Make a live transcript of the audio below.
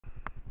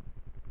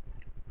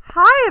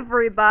Hi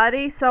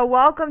everybody, so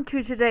welcome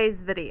to today's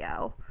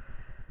video.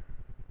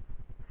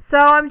 So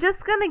I'm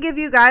just going to give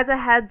you guys a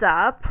heads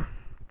up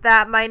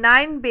that my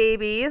nine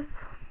baby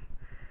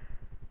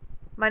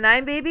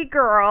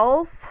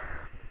girls,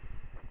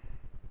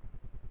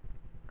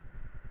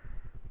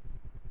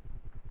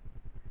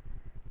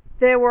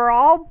 they were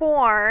all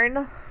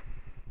born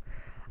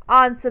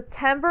on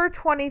September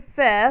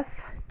 25th,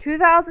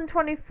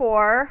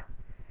 2024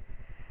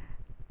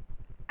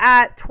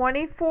 at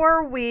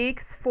 24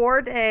 weeks,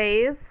 4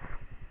 days.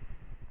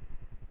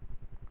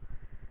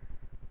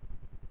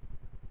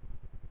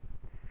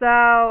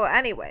 So,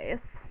 anyways,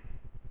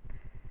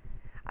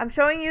 I'm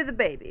showing you the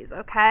babies,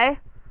 okay?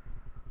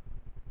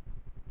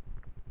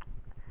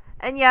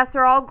 And yes,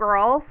 they're all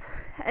girls.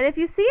 And if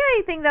you see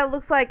anything that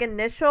looks like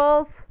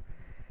initials,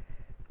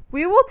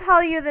 we will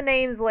tell you the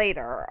names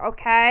later,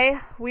 okay?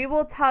 We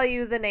will tell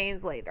you the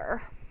names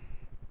later.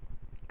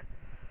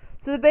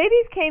 So the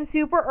babies came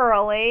super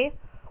early.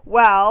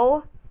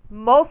 Well,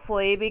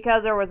 mostly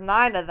because there was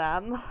 9 of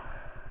them.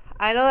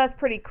 I know that's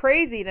pretty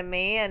crazy to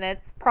me, and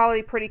it's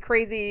probably pretty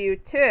crazy to you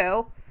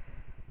too.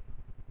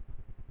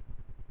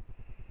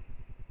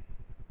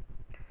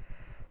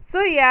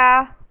 So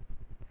yeah,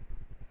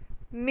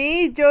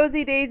 me,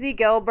 Josie Daisy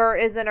Gilbert,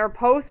 is in her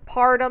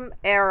postpartum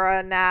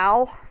era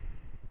now.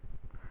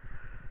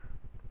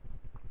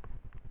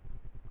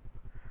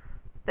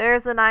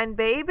 There's the 9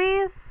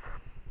 babies.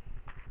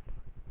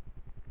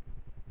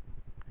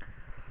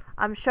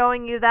 I'm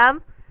showing you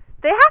them.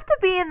 They have to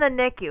be in the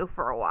NICU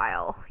for a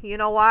while. You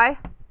know why?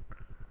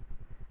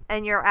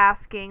 And you're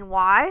asking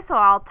why, so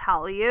I'll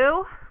tell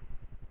you.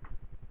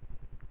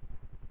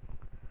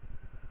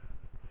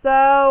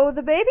 So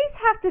the babies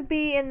have to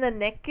be in the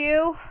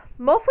NICU,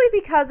 mostly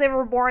because they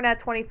were born at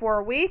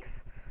 24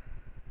 weeks.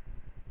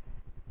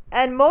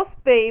 And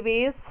most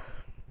babies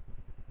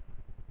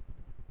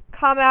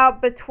come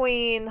out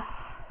between,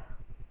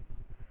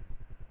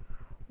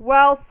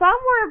 well,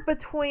 somewhere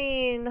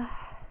between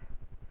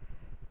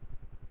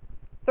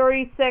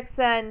 36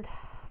 and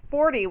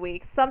 40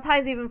 weeks,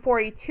 sometimes even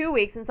 42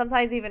 weeks, and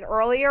sometimes even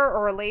earlier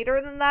or later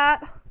than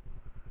that.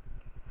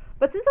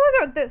 But since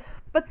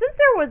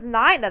there was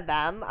 9 of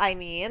them,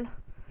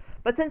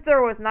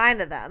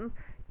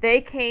 they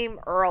came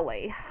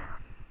early.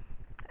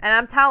 And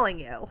I'm telling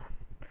you,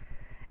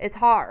 it's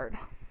hard.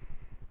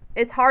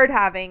 It's hard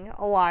having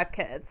a lot of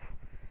kids.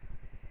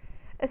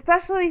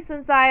 Especially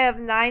since I have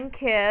 9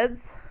 kids,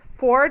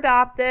 4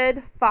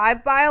 adopted,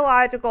 5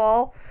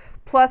 biological,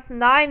 plus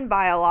 9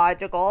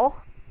 biological,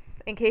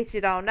 in case you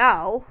don't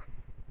know.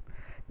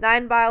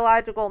 9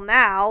 biological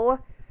now,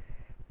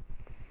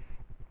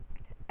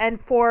 and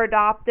 4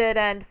 adopted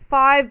and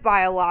 5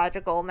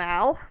 biological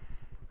now.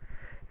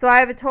 So I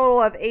have a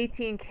total of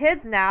 18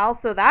 kids now,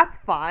 so that's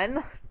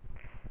fun.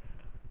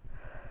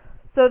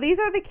 So these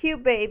are the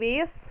cute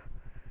babies.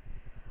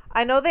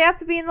 I know they have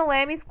to be in the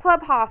Lammy's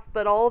Club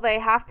Hospital. They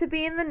have to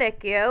be in the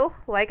NICU,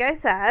 like I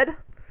said.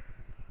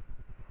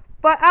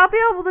 But I'll be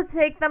able to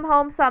take them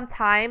home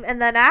sometime,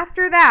 and then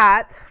after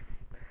that,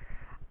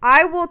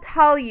 I will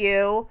tell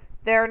you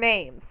their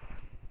names.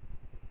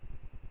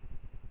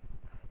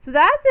 So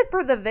that's it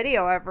for the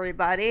video,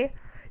 everybody.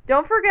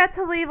 Don't forget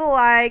to leave a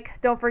like.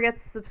 Don't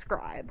forget to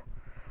subscribe.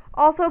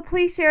 Also,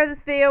 please share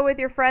this video with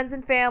your friends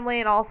and family,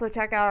 and also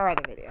check out our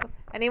other videos.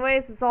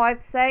 Anyways, that's all I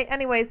have to say.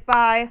 Anyways,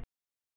 bye.